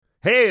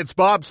Hey, it's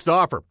Bob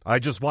Stauffer. I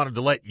just wanted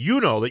to let you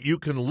know that you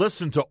can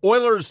listen to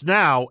Oilers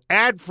Now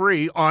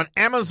ad-free on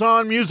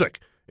Amazon Music,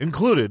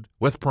 included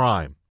with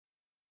Prime.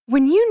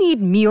 When you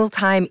need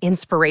mealtime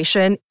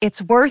inspiration,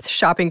 it's worth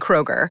shopping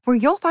Kroger, where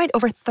you'll find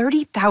over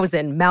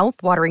 30,000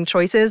 mouth-watering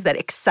choices that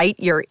excite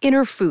your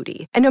inner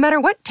foodie. And no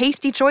matter what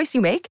tasty choice you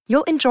make,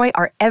 you'll enjoy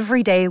our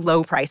everyday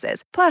low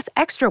prices, plus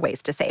extra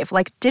ways to save,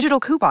 like digital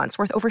coupons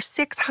worth over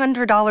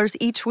 $600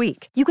 each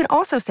week. You can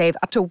also save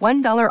up to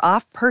 $1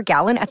 off per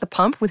gallon at the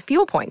pump with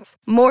fuel points.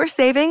 More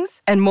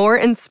savings and more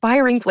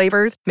inspiring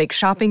flavors make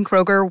shopping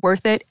Kroger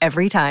worth it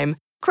every time.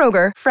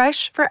 Kroger,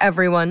 fresh for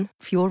everyone.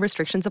 Fuel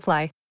restrictions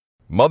apply.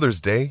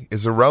 Mother's Day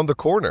is around the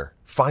corner.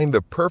 Find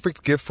the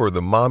perfect gift for the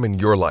mom in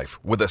your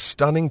life with a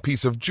stunning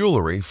piece of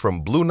jewelry from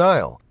Blue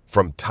Nile.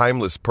 From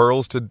timeless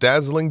pearls to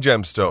dazzling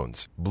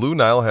gemstones, Blue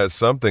Nile has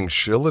something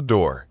she'll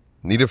adore.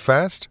 Need it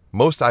fast?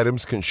 Most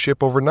items can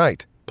ship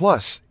overnight.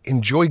 Plus,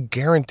 enjoy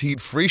guaranteed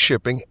free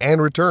shipping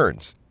and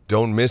returns.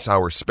 Don't miss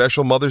our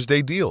special Mother's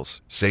Day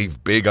deals.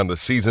 Save big on the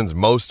season's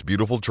most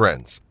beautiful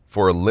trends.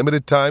 For a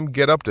limited time,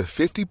 get up to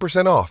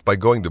 50% off by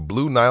going to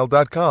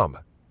BlueNile.com.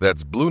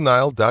 That's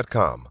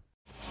BlueNile.com.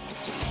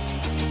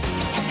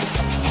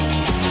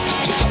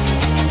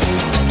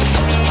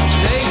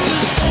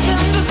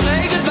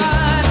 Say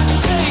goodbye,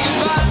 say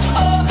goodbye,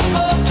 oh,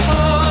 oh,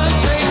 oh. It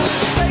takes a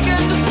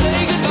second to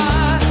say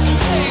goodbye,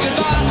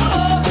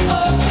 oh,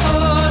 oh,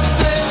 oh.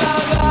 Say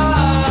bye-bye.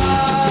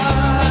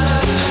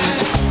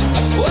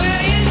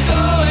 Where you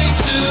going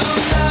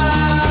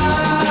tonight?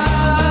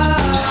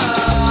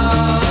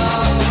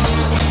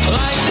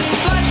 Lightning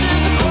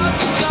flashes across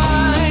the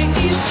sky,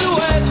 east to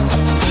west,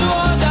 do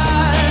or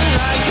die.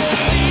 Like a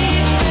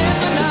thief in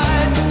the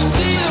night,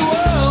 see the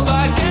world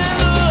by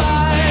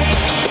candlelight.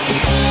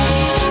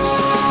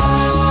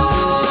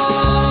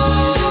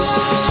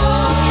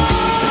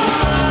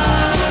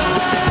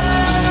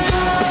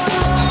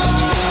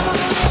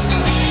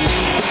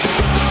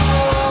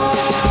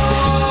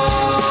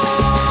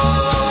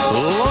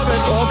 Love it.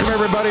 Welcome,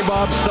 everybody.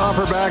 Bob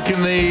Stauffer back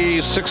in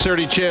the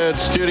 630 CHED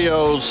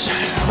studios.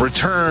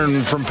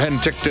 Return from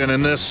Penticton,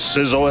 and this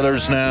is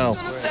Oilers Now.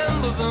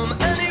 Assemble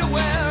them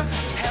anywhere.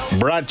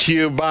 Brought to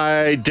you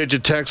by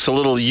Digitex, a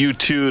little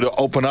U2 to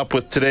open up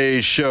with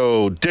today's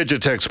show.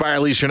 Digitex, buy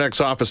or lease your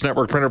next office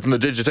network printer from the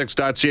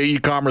Digitex.ca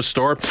e-commerce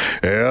store.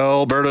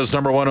 Alberta's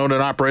 #1 owned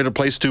and operated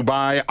place to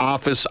buy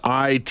office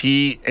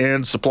IT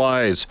and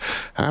supplies.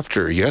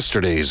 After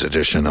yesterday's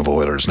edition of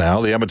Oilers Now,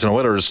 the Edmonton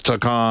Oilers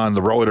took on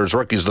the Oilers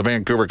rookies. The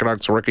Vancouver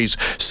Canucks rookies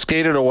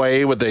skated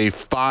away with a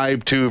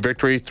 5-2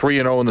 victory,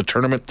 3-0 in the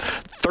tournament,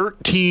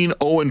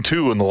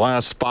 13-0-2 in the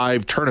last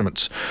 5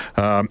 tournaments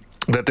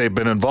that they've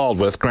been involved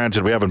with.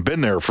 Granted, we haven't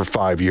been there for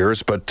 5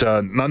 years, but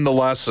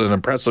nonetheless, an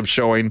impressive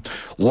showing.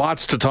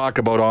 Lots to talk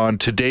about on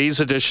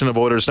today's edition of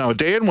Oilers Now, a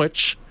day in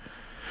which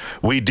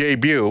we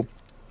debut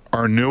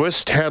our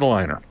newest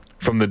headliner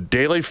from the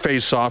Daily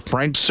Face-Off,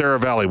 Frank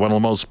Saravalli, one of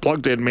the most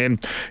plugged-in men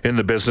in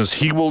the business.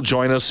 He will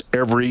join us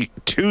every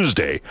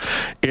Tuesday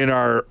in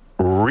our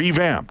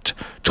revamped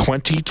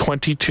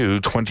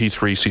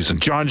 2022-23 season.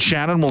 John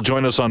Shannon will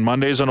join us on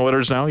Mondays on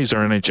Oilers Now. He's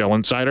our NHL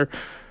insider.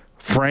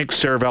 Frank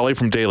Saravalli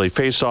from Daily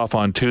Face-Off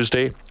on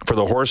Tuesday. For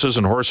the horses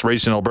and horse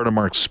racing Alberta,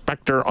 Mark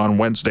Spector on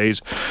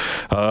Wednesdays.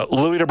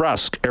 Louis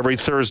DeBrusque every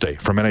Thursday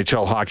from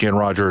NHL Hockey and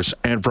Rogers.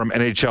 And from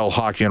NHL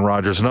Hockey and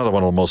Rogers, another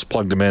one of the most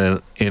plugged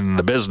men in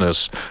the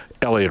business,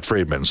 Elliot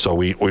Friedman. So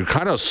we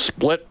kind of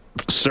split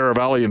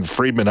Saravalli and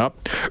Friedman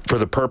up for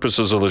the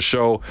purposes of the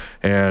show,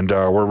 and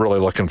we're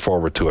really looking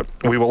forward to it.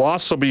 We will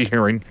also be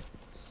hearing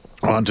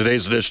on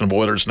today's edition of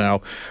Oilers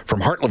Now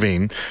from Hart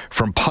Levine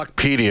from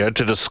Puckpedia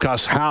to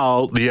discuss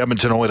how the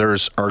Edmonton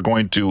Oilers are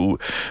going to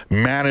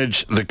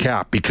manage the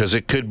cap, because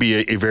it could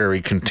be a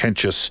very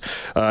contentious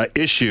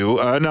issue.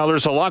 Now,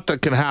 there's a lot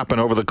that can happen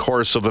over the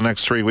course of the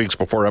next 3 weeks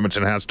before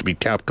Edmonton has to be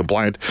cap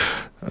compliant.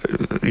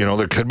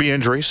 There could be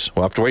injuries.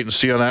 We'll have to wait and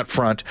see on that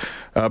front.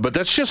 But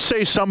let's just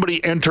say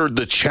somebody entered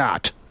the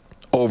chat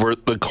over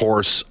the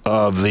course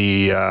of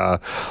the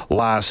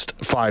last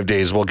 5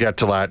 days. We'll get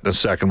to that in a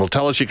second. We'll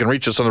tell us you can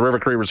reach us on the River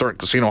Cree Resort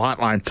Casino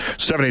hotline,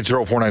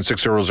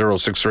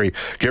 780-496-0063.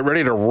 Get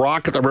ready to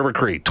rock at the River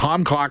Cree.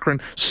 Tom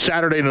Cochrane,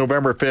 Saturday,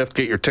 November 5th.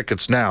 Get your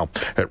tickets now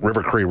at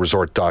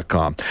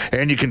rivercreeresort.com.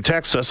 And you can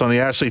text us on the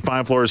Ashley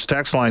Fine Floors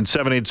text line,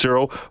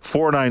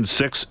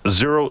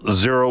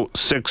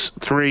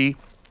 780-496-0063.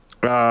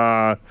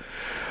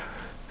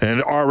 And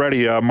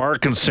already,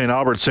 Mark in St.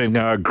 Albert saying,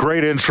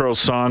 great intro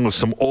song with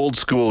some old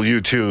school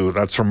U2.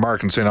 That's from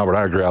Mark in St. Albert.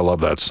 I agree. I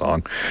love that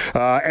song.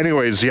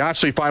 Anyways, the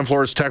Ashley Fine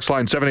Floors text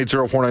line,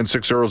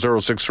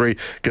 780-496-0063.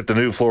 Get the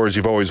new floors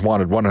you've always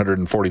wanted,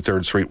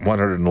 143rd Street,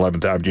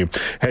 111th Avenue.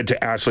 Head to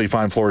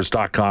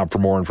ashleyfinefloors.com for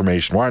more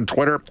information. We're on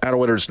Twitter, at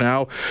Oilers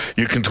Now.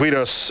 You can tweet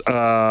us,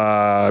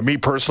 me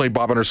personally,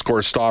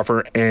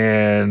 Bob_Stauffer,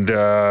 and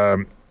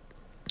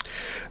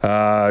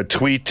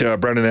Tweet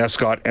Brendan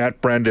Escott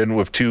at Brendan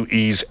with 2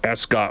 E's,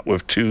 Escott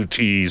with 2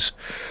 T's.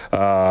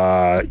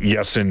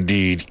 Yes,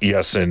 indeed.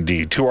 Yes,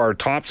 indeed. To our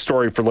top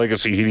story for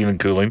Legacy Heating and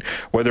Cooling,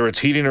 whether it's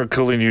heating or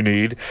cooling you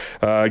need,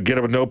 get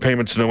it with no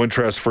payments, no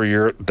interest for a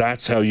year.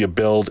 That's how you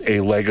build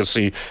a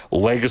legacy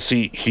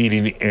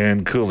heating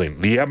and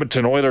cooling. The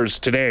Edmonton Oilers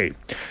today,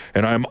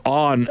 and I'm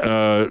on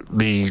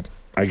the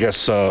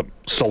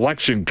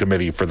selection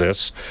committee for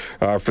this,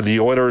 for the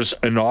Oilers'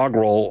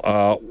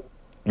 inaugural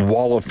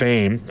Wall of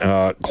Fame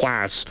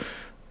class.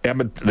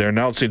 They're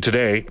announcing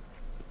today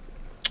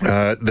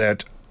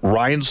that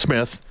Ryan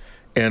Smith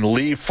and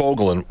Lee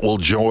Fogolin will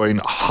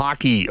join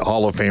hockey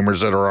Hall of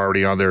Famers that are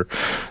already on there.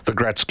 The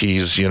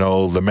Gretzkys,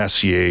 the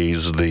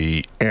Messiers,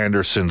 the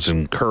Andersons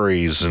and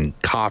Currys and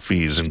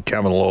Coffeys and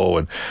Kevin Lowe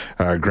and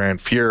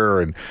Grant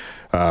Fuhr and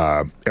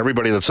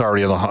everybody that's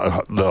already in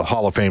the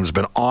Hall of Fame has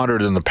been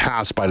honored in the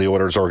past by the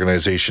Oilers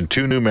organization.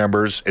 2 new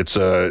members. It's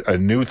a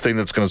new thing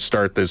that's going to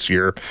start this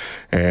year.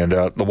 And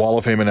the Wall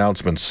of Fame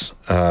announcements,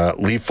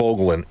 Lee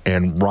Fogolin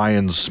and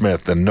Ryan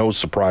Smith. And no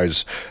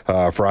surprise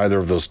for either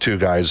of those 2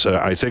 guys.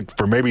 I think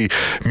for maybe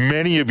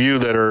many of you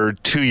that are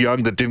too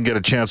young that didn't get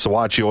a chance to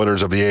watch the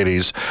Oilers of the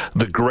 80s,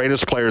 the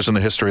greatest players in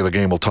the history of the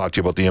game will talk to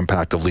you about the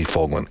impact of Lee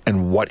Fogolin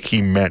and what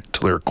he meant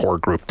to their core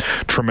group.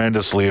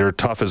 Tremendous leader,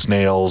 tough as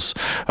nails,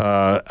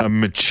 a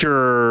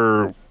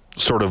mature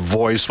sort of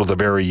voice with a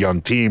very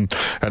young team.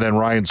 And then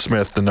Ryan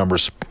Smith, the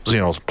numbers,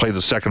 played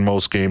the second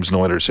most games in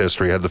Oilers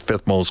history, had the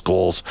 5th most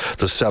goals,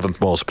 the 7th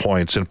most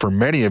points. And for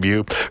many of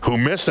you who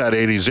missed that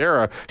 80s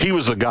era, he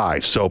was the guy.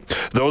 So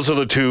those are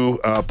the 2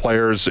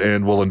 players,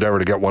 and we'll endeavor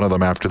to get one of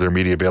them after their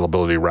media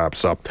availability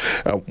wraps up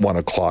at 1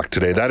 o'clock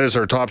today. That is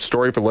our top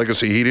story for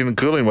Legacy Heating and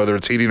Cooling. Whether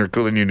it's heating or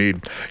cooling you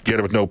need, get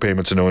it with no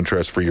payments and no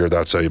interest for a year.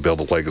 That's how you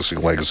build a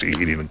legacy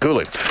Heating and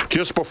Cooling.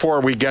 Just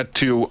before we get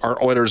to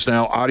our Oilers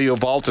Now Audio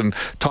Vault and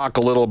talk a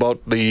little about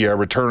the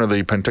return of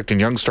the Penticton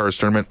Young Stars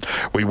tournament,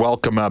 we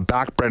welcome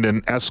back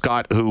Brendan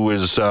Escott, who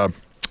is had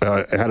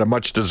a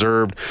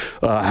much-deserved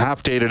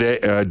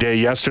half-day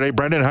yesterday.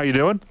 Brendan, how you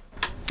doing?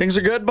 Things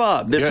are good,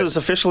 Bob. This is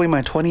officially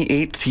my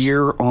 28th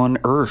year on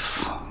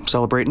Earth. I'm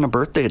celebrating a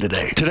birthday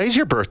today. Today's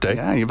your birthday.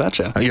 Yeah, you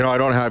betcha. I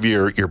don't have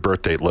your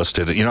birth date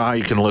listed. You know how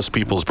you can list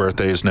people's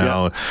birthdays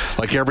now? Yeah.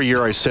 Like every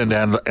year I send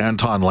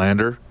Anton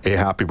Lander a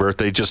happy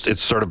birthday.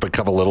 It's sort of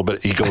become a little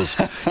bit, he goes,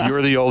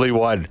 you're the only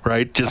one,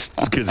 right? Just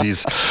because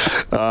he's,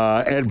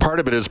 and part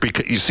of it is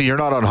because, you see, you're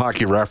not on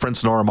Hockey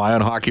Reference, nor am I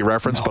on Hockey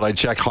Reference, but I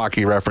check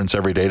Hockey Reference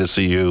every day to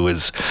see who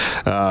is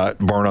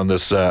born on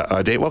this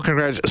date. Well,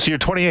 congratulations. So you're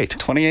 28.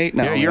 28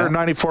 now. Yeah, you're a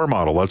 94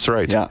 model. That's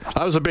right. Yeah.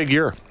 That was a big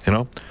year,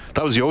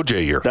 That was the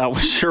OJ year. That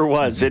sure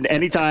was. And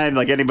anytime,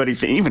 anybody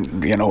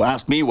even,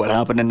 asked me what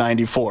happened in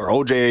 94,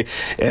 OJ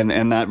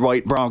and that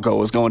white Bronco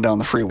was going down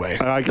the freeway.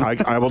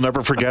 I will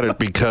never forget it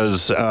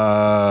because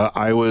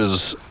I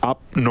was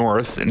up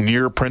north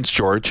near Prince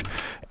George,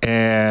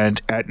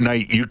 and at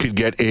night you could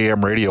get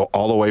AM radio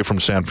all the way from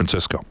San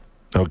Francisco.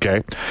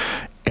 Okay.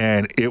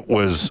 And it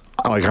was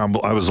like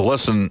I was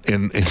listening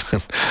in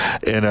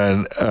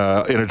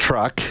a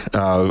truck.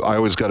 I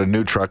always got a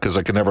new truck because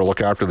I could never look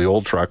after the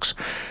old trucks,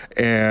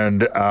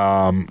 and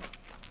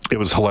it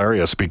was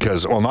hilarious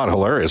because, well, not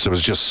hilarious. It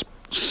was just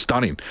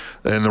stunning.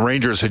 And the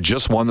Rangers had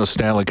just won the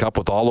Stanley Cup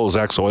with all those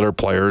ex-Oiler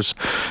players,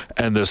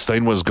 and this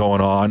thing was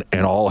going on,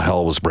 and all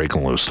hell was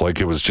breaking loose. Like,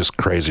 it was just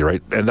crazy,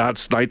 right? And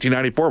that's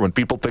 1994. When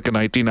people think of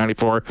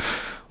 1994.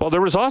 Well,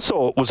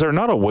 was there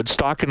not a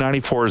Woodstock in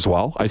 94 as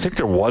well? I think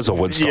there was a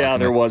Woodstock. Yeah,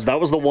 there was. That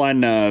was the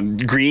one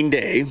Green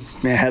Day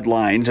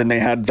headlined, and they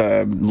had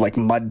the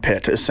mud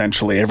pit,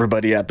 essentially.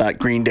 Everybody at that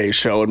Green Day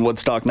show in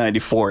Woodstock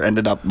 94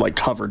 ended up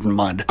covered in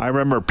mud. I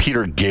remember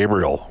Peter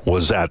Gabriel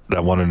was at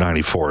that one in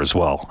 94 as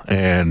well,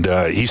 and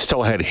he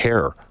still had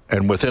hair.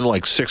 And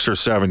within 6 or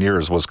 7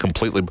 years was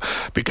completely,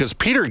 because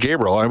Peter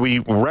Gabriel, and we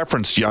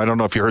referenced, I don't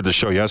know if you heard the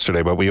show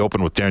yesterday, but we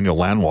opened with Daniel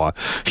Lanois.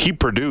 He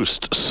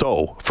produced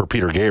So for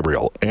Peter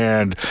Gabriel.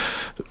 And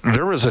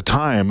there was a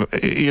time,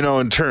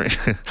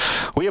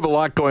 we have a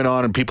lot going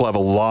on and people have a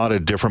lot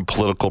of different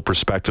political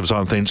perspectives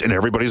on things, and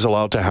everybody's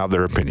allowed to have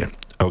their opinion.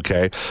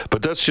 Okay.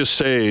 But let's just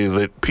say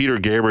that Peter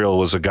Gabriel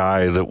was a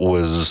guy that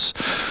was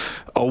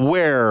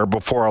aware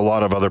before a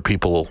lot of other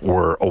people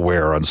were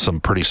aware on some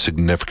pretty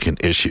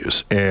significant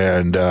issues.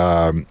 And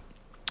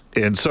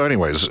so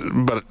anyways,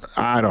 but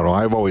I don't know.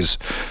 I always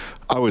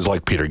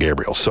liked Peter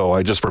Gabriel. So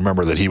I just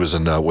remember that he was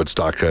in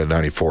Woodstock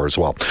 94 as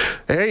well.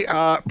 Hey,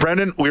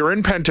 Brendan, we were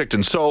in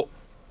Penticton. So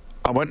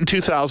I went in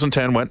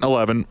 2010, went in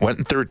 11, went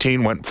in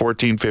 13, went in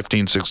 14,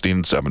 15, 16,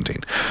 and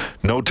 17.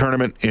 No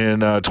tournament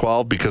in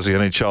 12 because of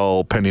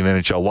the pending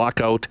NHL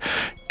lockout,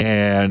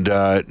 and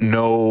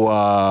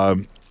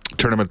no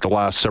tournament the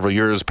last several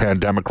years,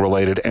 pandemic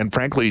related, and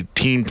frankly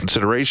team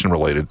consideration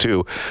related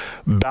too.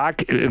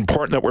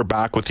 Important that we're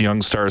back with the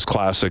Young Stars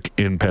Classic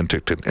in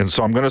Penticton. And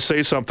so I'm going to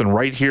say something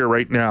right here,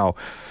 right now,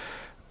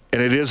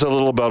 and it is a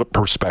little about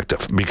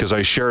perspective, because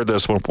I shared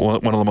this with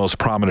one of the most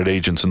prominent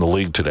agents in the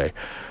league today.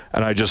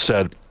 And I just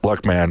said,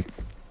 look, man,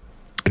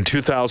 in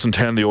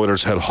 2010, the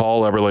Oilers had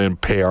Hall, Everly, and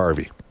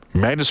Payarvi.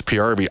 Magnus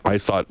Piarvi, I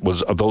thought,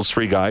 was of those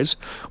three guys,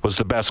 was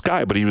the best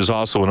guy, but he was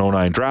also an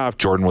 09 draft.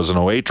 Jordan was an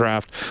 08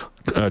 draft.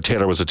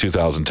 Taylor was a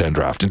 2010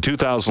 draft. In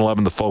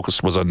 2011, the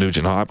focus was on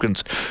Nugent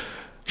Hopkins.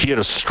 He had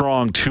a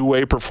strong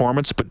two-way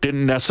performance, but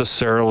didn't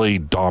necessarily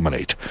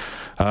dominate.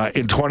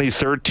 In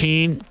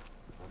 2013,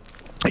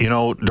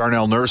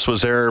 Darnell Nurse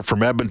was there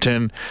from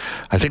Edmonton.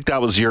 I think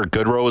that was the year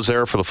Goodrow was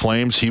there for the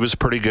Flames. He was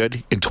pretty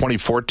good. In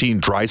 2014,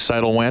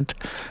 Draisaitl went,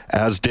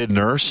 as did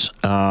Nurse.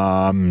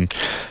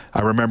 I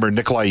remember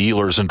Nikolai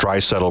Ehlers and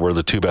Draisaitl were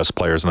the two best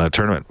players in that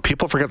tournament.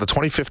 People forget the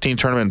 2015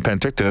 tournament in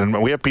Penticton,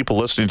 and we have people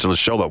listening to the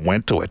show that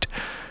went to it.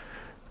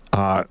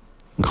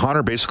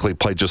 Connor basically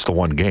played just the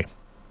one game.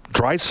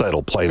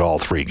 Draisaitl played all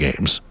three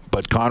games,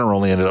 but Connor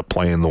only ended up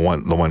playing the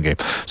one game.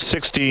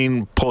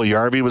 16,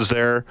 Puljujarvi was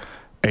there.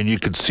 And you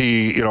could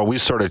see, we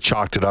sort of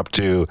chalked it up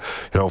to,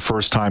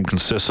 first time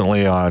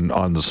consistently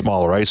on the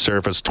smaller ice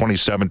surface.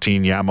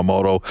 2017,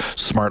 Yamamoto,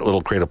 smart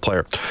little creative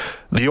player.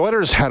 The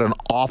Oilers had an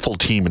awful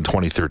team in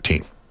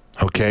 2013.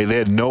 Okay, they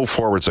had no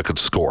forwards that could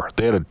score.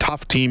 They had a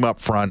tough team up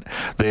front.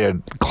 They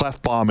had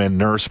Clefbaum and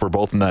Nurse were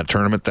both in that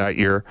tournament that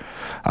year.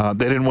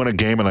 They didn't win a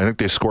game, and I think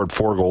they scored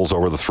 4 goals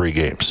over the 3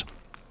 games.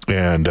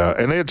 And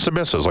they had some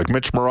misses. Like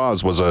Mitch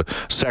Moroz was a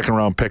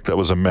second-round pick that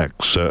was a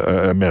miss.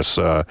 Was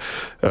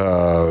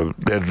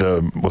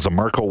a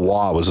Marco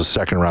Waugh was a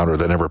second-rounder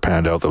that never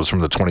panned out. That was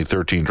from the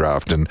 2013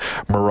 draft, and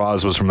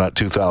Moroz was from that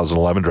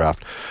 2011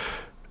 draft.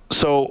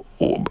 So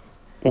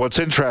what's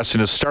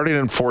interesting is starting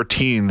in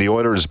 14, the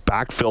Oilers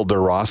backfilled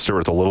their roster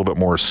with a little bit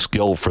more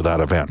skill for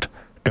that event,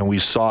 and we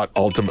saw it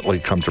ultimately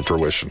come to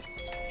fruition.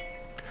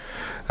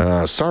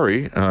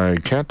 Sorry, I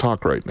can't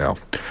talk right now.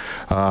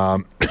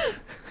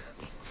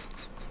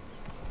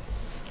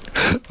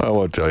 I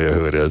won't tell you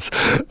who it is.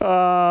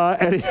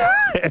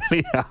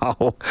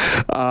 Anyhow,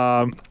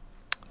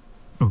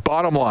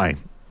 bottom line,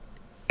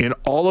 in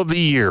all of the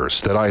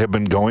years that I have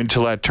been going to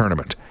that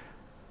tournament,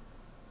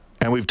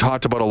 and we've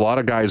talked about a lot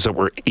of guys that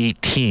were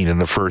 18 in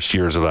the first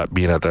years of that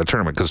being at that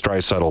tournament, because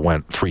Draisaitl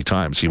went 3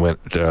 times. He went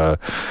in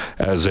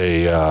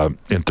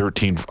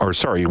 13, or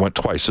sorry, he went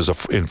twice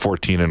in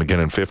 14 and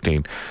again in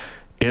 15.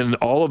 In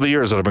all of the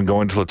years that I've been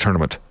going to the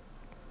tournament,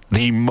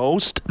 the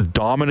most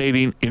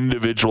dominating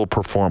individual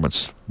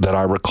performance that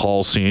I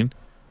recall seeing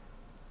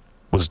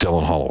was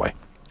Dylan Holloway.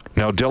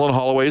 Now, Dylan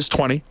Holloway is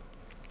 20.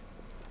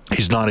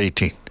 He's not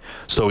 18,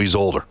 so he's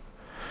older.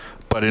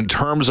 But in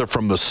terms of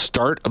from the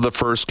start of the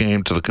first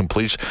game to the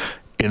completion,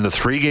 in the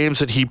 3 games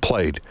that he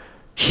played,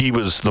 he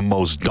was the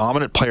most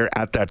dominant player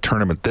at that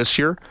tournament this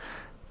year.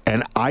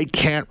 And I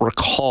can't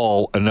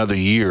recall another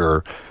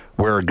year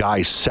where a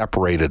guy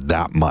separated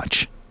that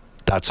much.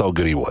 That's how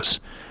good he was.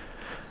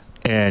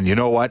 And you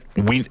know what?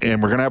 We're going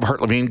to have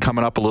Hart Levine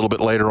coming up a little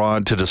bit later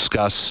on to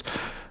discuss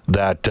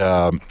that,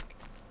 how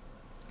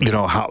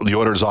the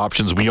Oilers'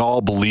 options. We all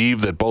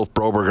believe that both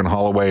Broberg and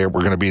Holloway were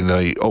going to be in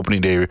the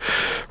opening day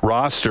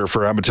roster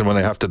for Edmonton when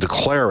they have to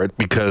declare it,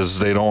 because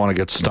they don't want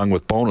to get stung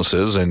with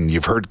bonuses. And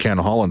you've heard Ken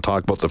Holland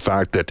talk about the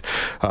fact that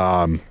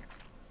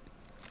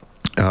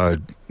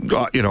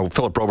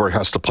Philip Broberg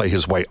has to play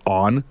his way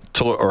on,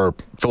 or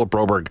Philip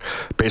Broberg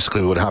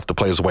basically would have to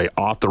play his way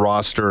off the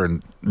roster,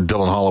 and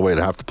Dylan Holloway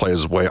would have to play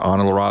his way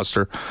onto the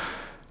roster.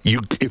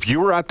 If you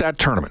were at that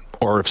tournament,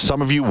 or if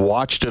some of you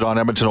watched it on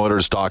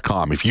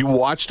EdmontonOilers.com, if you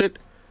watched it,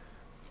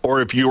 or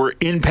if you were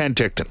in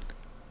Penticton,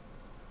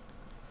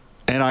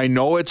 and I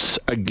know it's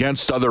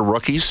against other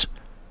rookies,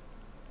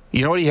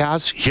 you know what he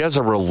has? He has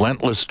a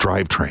relentless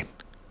drivetrain.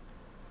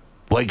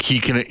 Like he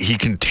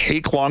can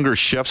take longer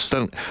shifts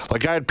than,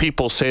 like I had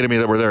people say to me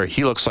that were there,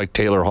 he looks like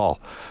Taylor Hall.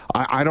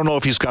 I don't know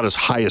if he's got as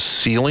high a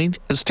ceiling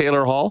as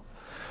Taylor Hall.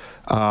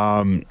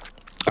 I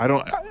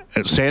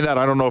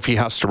don't know if he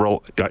has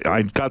to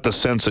I got the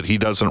sense that he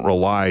doesn't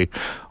rely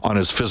on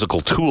his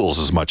physical tools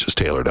as much as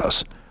Taylor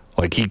does.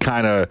 Like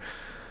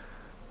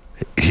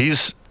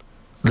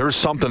there's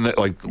something that,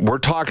 like, we're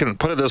talking,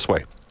 put it this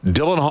way. I'm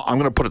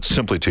going to put it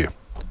simply to you.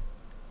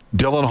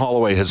 Dylan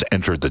Holloway has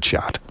entered the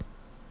chat.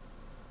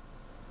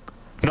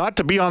 Not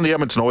to be on the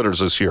Edmonton Oilers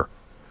this year.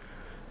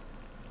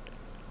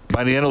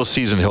 By the end of the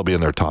season, he'll be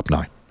in their top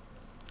 9.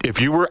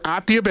 If you were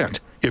at the event,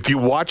 if you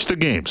watched the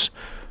games,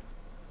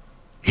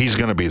 he's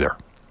going to be there.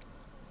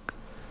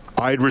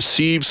 I'd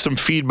received some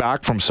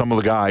feedback from some of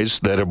the guys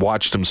that have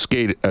watched him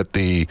skate at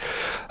the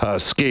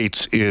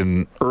skates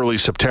in early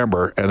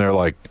September, and they're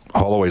like,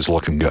 Holloway's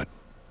looking good.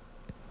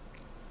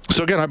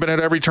 So again, I've been at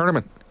every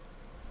tournament.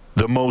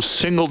 The most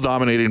single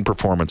dominating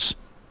performance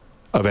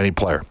of any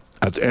player.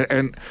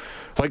 And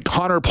like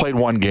Connor played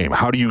one game.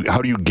 How do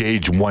you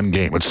gauge one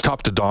game? It's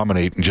tough to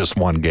dominate in just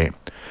one game.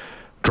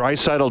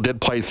 Draisaitl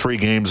did play 3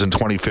 games in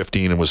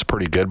 2015 and was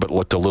pretty good, but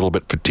looked a little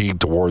bit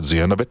fatigued towards the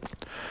end of it.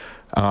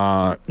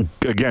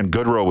 Again,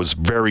 Goodrow was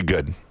very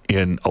good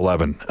in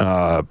 11.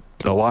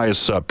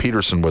 Elias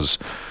Pettersson was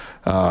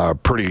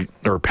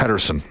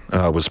Pettersson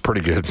was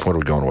pretty good. What are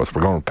we going with?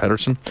 We're going with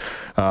Pettersson.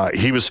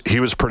 He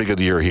was pretty good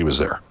the year he was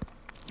there.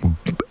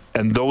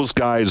 And those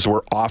guys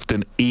were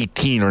often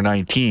 18 or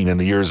 19 in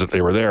the years that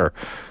they were there.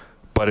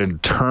 But in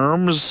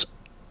terms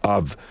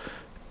of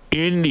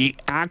In the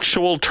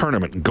actual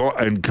tournament, go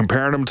and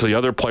comparing him to the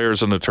other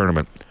players in the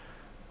tournament,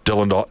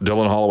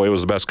 Dylan Holloway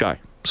was the best guy.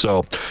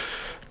 So,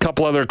 a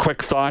couple other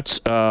quick thoughts.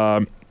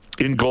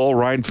 In goal,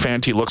 Ryan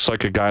Fanti looks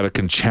like a guy that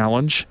can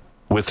challenge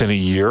within a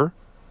year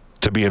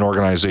to be an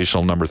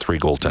organizational number 3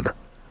 goaltender.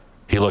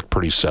 He looked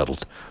pretty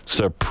settled. It's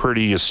a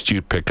pretty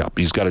astute pickup.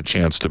 He's got a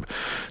chance to.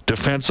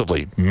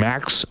 Defensively,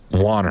 Max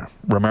Wanner.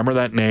 Remember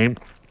that name?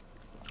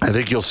 I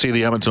think you'll see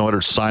the Edmonton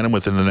Oilers sign him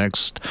within the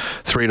next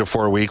 3 to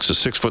 4 weeks. A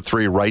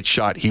 6'3" right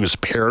shot. He was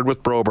paired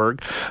with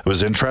Broberg. It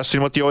was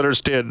interesting what the Oilers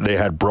did. They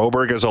had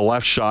Broberg as a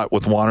left shot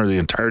with Wanner the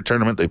entire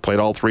tournament. They played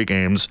all 3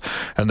 games.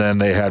 And then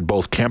they had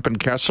both Kemp and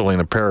Kesselring,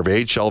 a pair of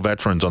AHL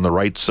veterans, on the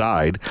right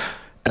side.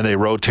 And they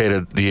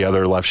rotated the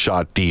other left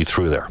shot D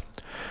through there.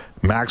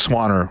 Max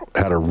Wanner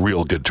had a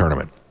real good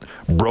tournament.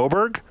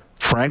 Broberg,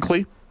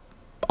 frankly,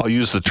 I'll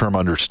use the term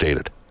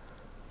understated.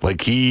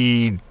 Like,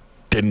 he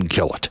didn't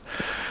kill it.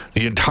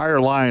 The entire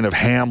line of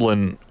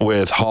Hamblin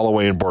with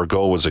Holloway and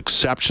Bourgault was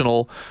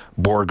exceptional.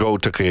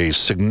 Bourgault took a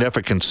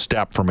significant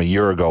step from a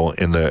year ago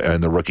in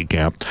the rookie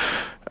camp.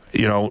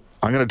 You know,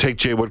 I'm going to take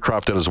Jay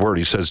Woodcroft at his word.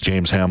 He says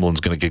James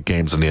Hamblin's going to get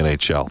games in the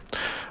NHL.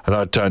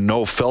 I thought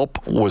Noah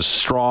Philp was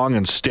strong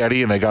and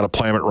steady, and they got to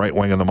play him at right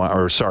wing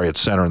at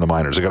center in the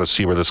minors. They got to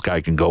see where this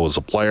guy can go as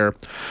a player.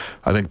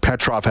 I think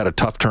Petrov had a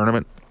tough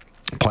tournament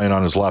playing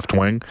on his left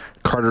wing.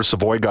 Carter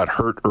Savoy got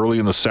hurt early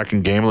in the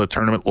second game of the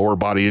tournament, lower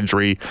body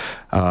injury.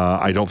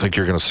 I don't think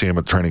you're going to see him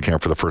at training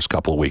camp for the first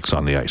couple of weeks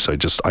on the ice.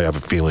 I have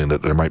a feeling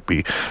that there might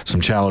be some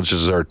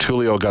challenges there.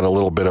 Tulio got a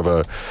little bit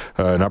of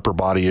an upper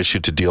body issue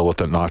to deal with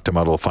that knocked him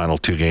out of the final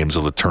 2 games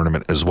of the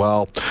tournament as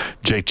well.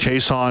 Jake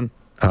Chason,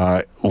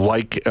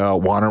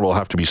 Wanner, will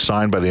have to be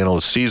signed by the end of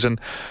the season.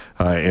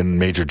 In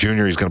Major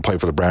Junior, he's going to play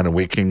for the Brandon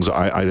Wheat Kings.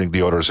 I think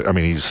the Oilers,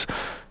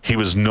 he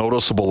was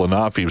noticeable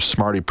enough. He was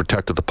smart. He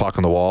protected the puck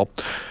on the wall.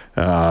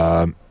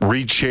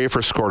 Reed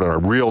Schaefer scored a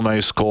real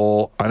nice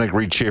goal. I think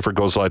Reed Schaefer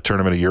goes to that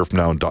tournament a year from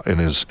now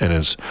and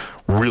is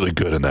really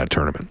good in that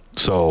tournament.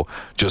 So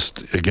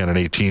just, again, an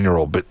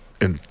 18-year-old. But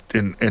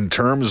in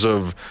terms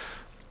of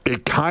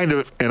it kind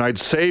of, and I'd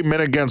say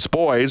men against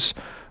boys,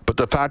 but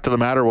the fact of the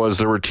matter was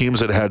there were teams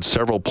that had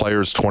several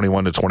players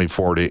 21 to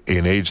 24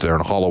 in age there,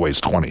 and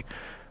Holloway's 20.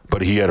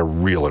 But he had a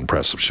real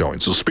impressive showing.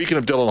 So speaking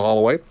of Dylan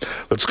Holloway,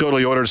 let's go to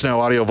the Oilers Now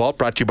Audio Vault,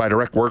 brought to you by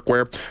Direct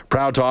Workwear.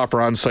 Proud to offer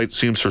on-site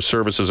seamstress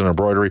services and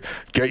embroidery.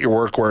 Get your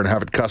workwear and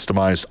have it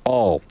customized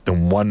all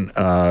in one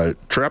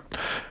trip.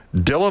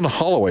 Dylan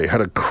Holloway had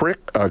a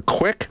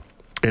quick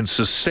and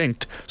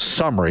succinct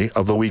summary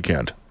of the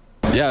weekend.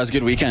 Yeah, it was a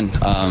good weekend.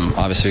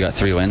 Obviously, we got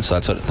 3 wins, so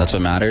that's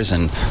what matters.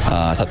 And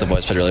I thought the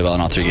boys played really well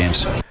in all 3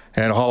 games.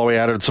 And Holloway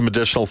added some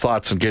additional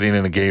thoughts on getting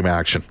into game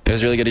action. It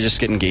was really good to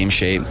just get in game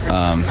shape.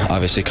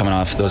 Obviously, coming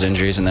off those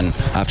injuries, and then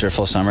after a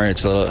full summer, it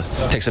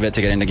takes a bit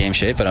to get into game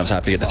shape. But I was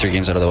happy to get the 3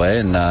 games out of the way,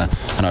 and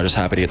I'm just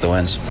happy to get the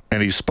wins.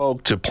 And he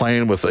spoke to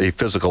playing with a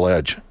physical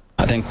edge.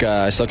 I think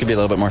I still could be a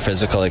little bit more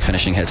physical, like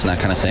finishing hits and that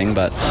kind of thing.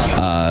 But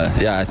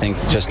yeah, I think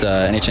just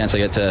any chance I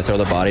get to throw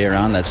the body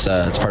around, that's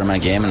part of my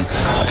game and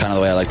kind of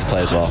the way I like to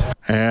play as well.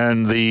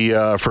 And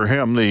for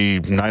him,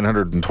 the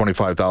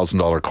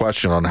 $925,000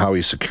 question on how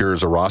he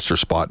secures a roster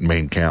spot in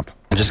main camp.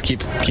 Just keep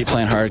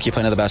playing hard, keep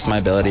playing to the best of my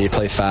ability,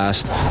 play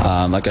fast,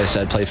 like I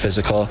said, play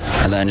physical,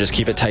 and then just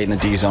keep it tight in the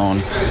D zone,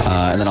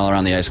 and then all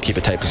around the ice, keep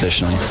it tight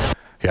positionally.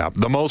 Yeah,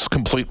 the most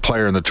complete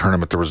player in the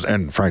tournament,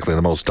 and frankly,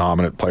 the most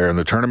dominant player in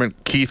the tournament.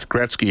 Keith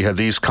Gretzky had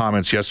these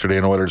comments yesterday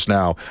in Oilers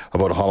Now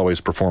about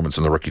Holloway's performance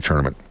in the rookie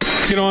tournament.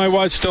 You know, I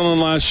watched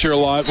Dylan last year a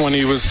lot when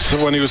he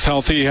was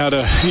healthy. He had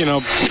a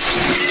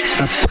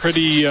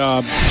pretty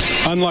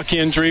unlucky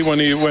injury when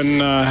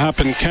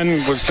happened. Ken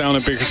was down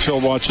in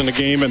Bakersfield watching the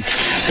game and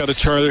got a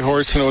Charlie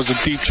horse, and it was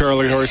a deep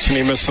Charlie horse, and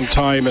he missed some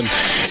time. And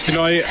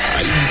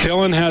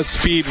Dylan has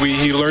speed.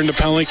 He learned a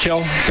penalty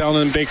kill down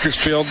in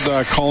Bakersfield.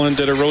 Colin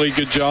did a really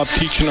good job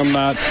teaching him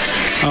that.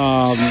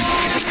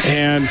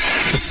 And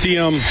to see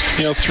him,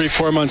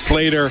 3-4 months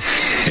later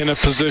in a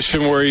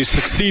position where he's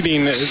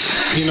succeeding,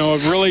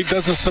 it really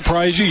doesn't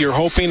surprise you. You're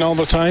hoping all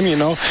the time, you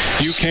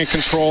can't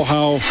control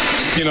how,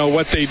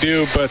 what they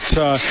do, but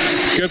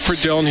good for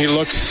Dylan. He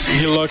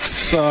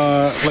looks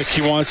like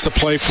he wants to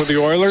play for the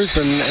Oilers,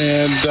 and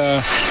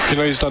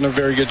he's done a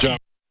very good job.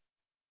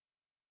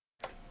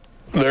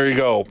 There you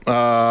go.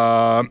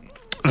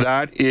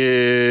 That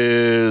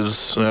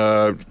is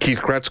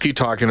Keith Gretzky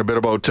talking a bit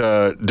about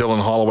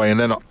Dylan Holloway. And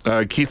then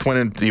Keith went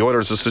into the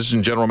Oilers'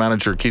 assistant general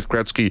manager, Keith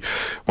Gretzky,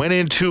 went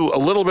into a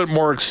little bit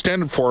more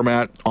extended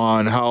format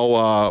on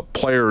how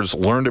players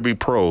learn to be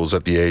pros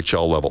at the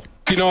AHL level.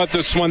 You know what,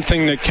 this one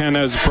thing that Ken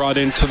has brought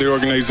into the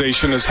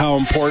organization is how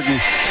important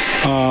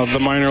the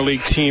minor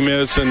league team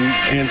is,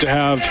 and to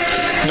have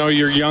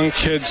your young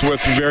kids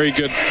with very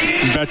good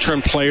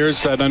veteran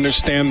players that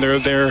understand they're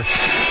there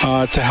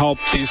to help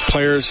these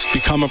players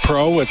become a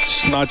pro.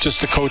 It's not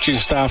just the coaching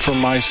staff or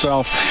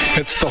myself,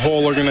 it's the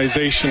whole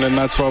organization, and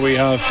that's why we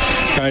have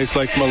guys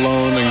like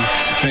Malone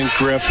and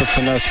Griffith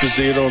and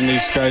Esposito and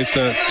these guys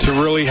to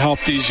really help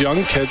these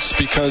young kids,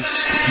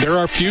 because they're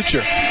our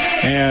future.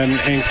 And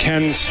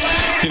Ken's,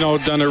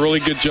 done a really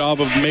good job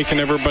of making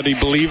everybody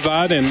believe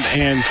that,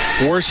 and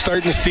we're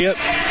starting to see it.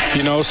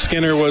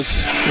 Skinner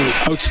was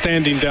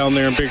outstanding down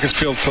there in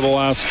Bakersfield for the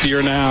last year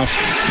and a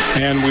half,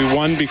 and we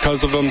won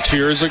because of him 2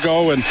 years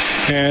ago,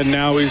 and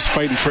now he's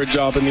fighting for a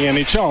job in the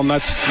NHL, and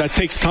that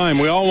takes time.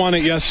 We all want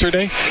it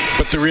yesterday,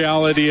 but the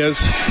reality is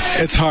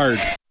it's hard.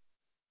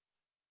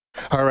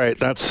 All right,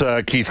 that's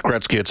Keith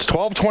Gretzky. It's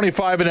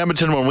 12:25 in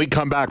Edmonton. When we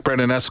come back,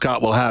 Brendan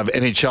Escott will have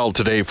NHL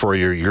Today for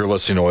you. You're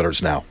listening to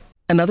Oilers Now.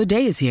 Another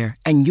day is here,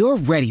 and you're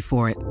ready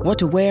for it. What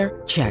to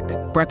wear? Check.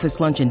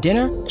 Breakfast, lunch, and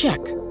dinner? Check.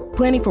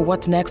 Planning for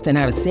what's next and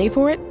how to save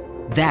for it?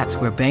 That's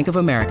where Bank of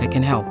America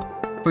can help.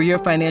 For your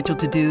financial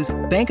to-dos,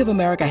 Bank of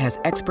America has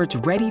experts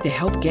ready to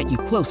help get you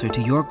closer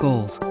to your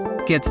goals.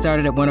 Get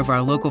started at one of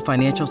our local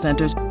financial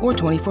centers or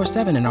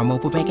 24/7 in our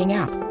mobile banking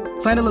app.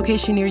 Find a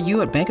location near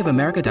you at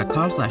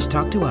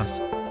bankofamerica.com/talktous.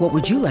 What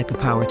would you like the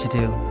power to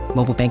do?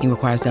 Mobile banking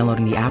requires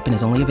downloading the app and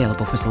is only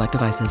available for select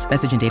devices.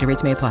 Message and data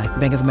rates may apply.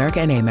 Bank of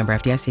America NA, member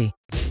FDIC.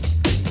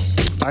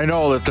 I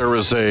know that there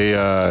was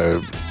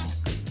a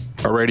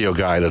radio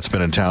guy that's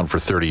been in town for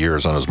 30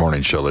 years on his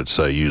morning show that's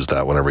used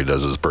that whenever he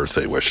does his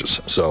birthday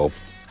wishes. So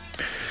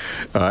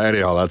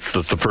anyhow, that's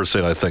the first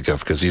thing I think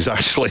of, because he's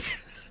actually,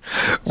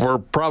 we're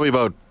probably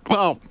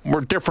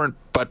we're different,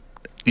 but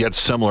yet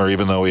similar,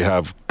 even though we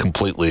have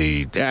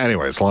completely.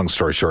 Anyways, long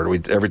story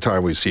short, every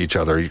time we see each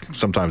other,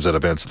 sometimes at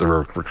events at the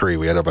Recree,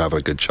 we end up having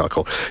a good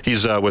chuckle.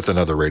 He's with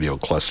another radio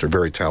cluster,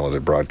 very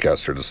talented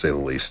broadcaster to say the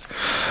least,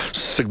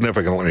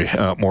 significantly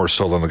more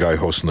so than the guy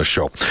hosting the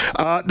show.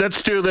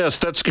 Let's do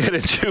this. Let's get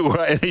into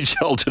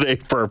NHL Today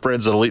for our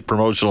friends at Elite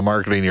Promotional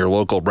Marketing, your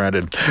local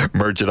branded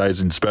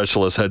merchandising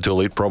specialist. Head to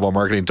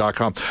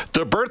elitepromomarketing.com.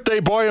 The birthday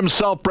boy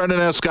himself, Brendan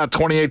Escott,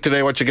 28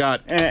 today. What you got?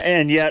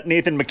 And yet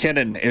Nathan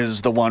McKinnon is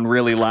the one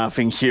really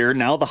laughing here.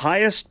 Now the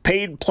highest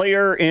paid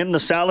player in the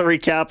salary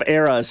cap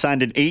era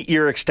signed an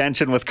 8-year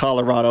extension with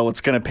Colorado.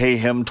 It's going to pay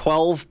him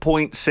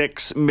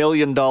 $12.6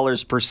 million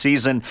per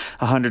season,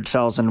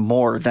 $100,000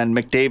 more than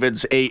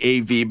McDavid's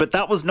AAV. But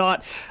that was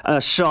not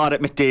a shot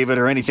at McDavid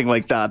or anything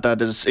like that.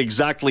 That is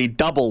exactly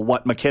double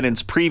what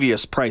McKinnon's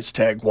previous price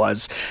tag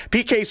was.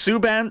 PK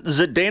Subban,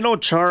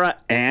 Zdeno Chara,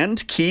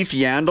 and Keith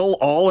Yandel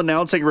all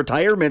announcing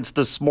retirements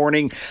this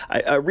morning.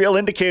 A real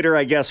indicator,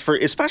 I guess,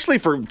 especially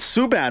for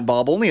Subban,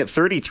 Bob, only at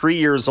 33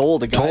 years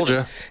old. Told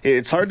you.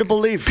 It's hard to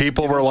believe.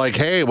 People were like,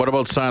 hey, what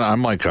about Sign?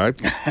 I'm like, I'm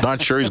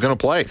not sure he's going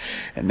to play.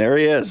 And there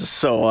he is.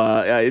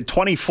 So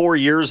 24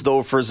 years,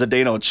 though, for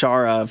Zdeno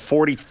Chara.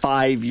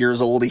 45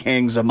 years old, he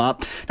hangs him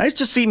up. Nice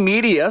to see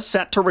media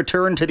set to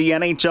return to the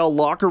NHL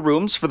locker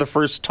rooms for the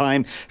first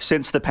time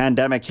since the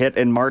pandemic hit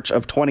in March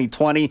of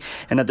 2020.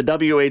 And at the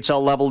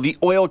WHL level, the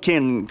Oil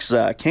Kings,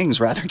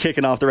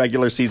 kicking off the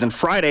regular season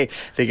Friday.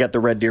 They get the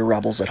Red Deer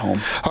Rebels at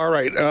home. All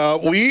right.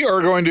 We are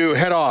going to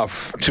head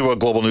off to a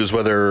Global News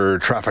Weather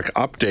traffic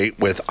update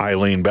with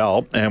Eileen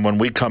Bell. And when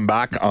we come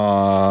back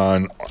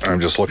I'm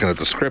just looking at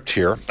the script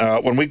here.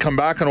 When we come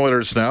back on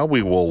Oilers Now,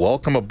 we will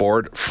welcome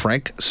aboard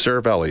Frank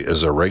Cervelli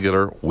as a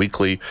regular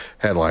weekly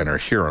headliner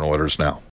here on Oilers Now.